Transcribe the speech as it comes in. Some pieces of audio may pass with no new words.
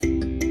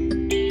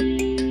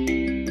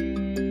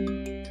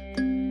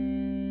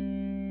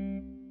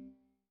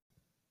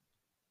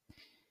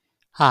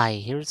Hi,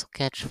 here's a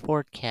catch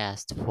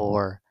forecast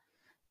for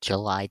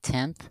July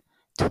 10th,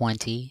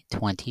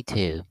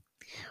 2022.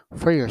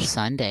 For your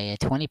Sunday, a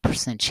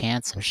 20%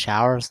 chance of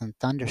showers and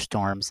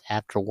thunderstorms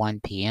after 1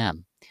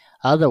 p.m.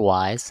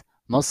 Otherwise,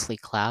 mostly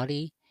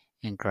cloudy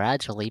and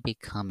gradually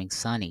becoming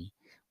sunny,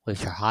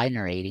 with your high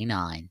near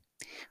 89.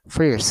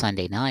 For your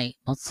Sunday night,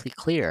 mostly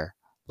clear,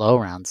 low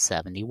around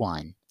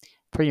 71.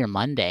 For your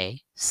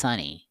Monday,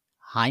 sunny,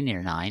 high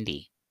near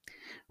 90.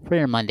 For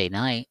your Monday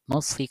night,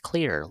 mostly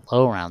clear,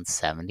 low around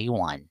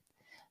 71.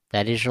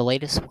 That is your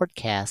latest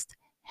forecast.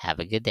 Have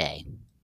a good day.